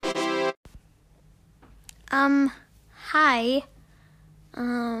Hi. I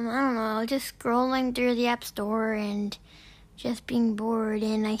don't know, just scrolling through the App Store and just being bored,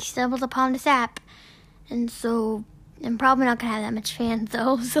 and I stumbled upon this app. And so, I'm probably not gonna have that much fans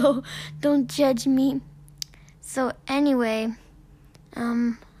though, so don't judge me. So anyway,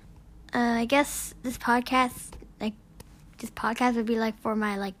 I guess this podcast would be like for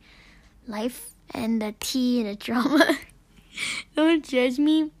my life and the tea and the drama. Don't judge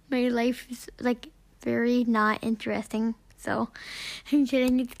me. My life is very not interesting. So I'm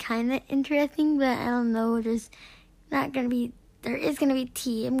kidding. It's kind of interesting, but I don't know. There is gonna be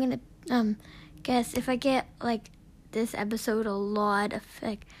tea. I'm gonna guess if I get this episode a lot of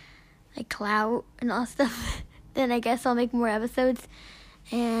clout and all stuff, then I guess I'll make more episodes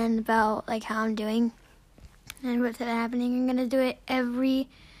and about how I'm doing and what's happening. I'm gonna do it every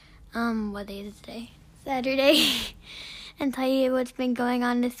what day is it today? Saturday. And tell you what's been going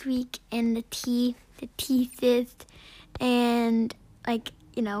on this week and the tea fist, and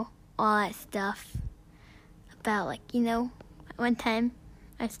all that stuff about one time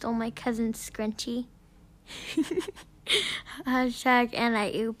I stole my cousin's scrunchie. Hashtag and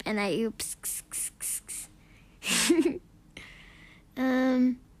I oops.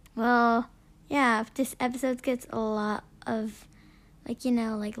 Well, yeah, if this episode gets a lot of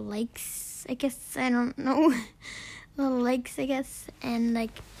likes, I guess, I don't know. Little likes, I guess, and a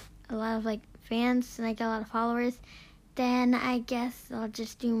lot of fans and I get a lot of followers, then I guess I'll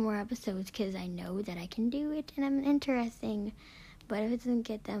just do more episodes because I know that I can do it and I'm interesting. But if it doesn't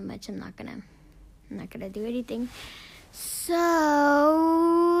get that much, I'm not gonna do anything.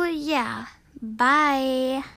 So yeah, bye.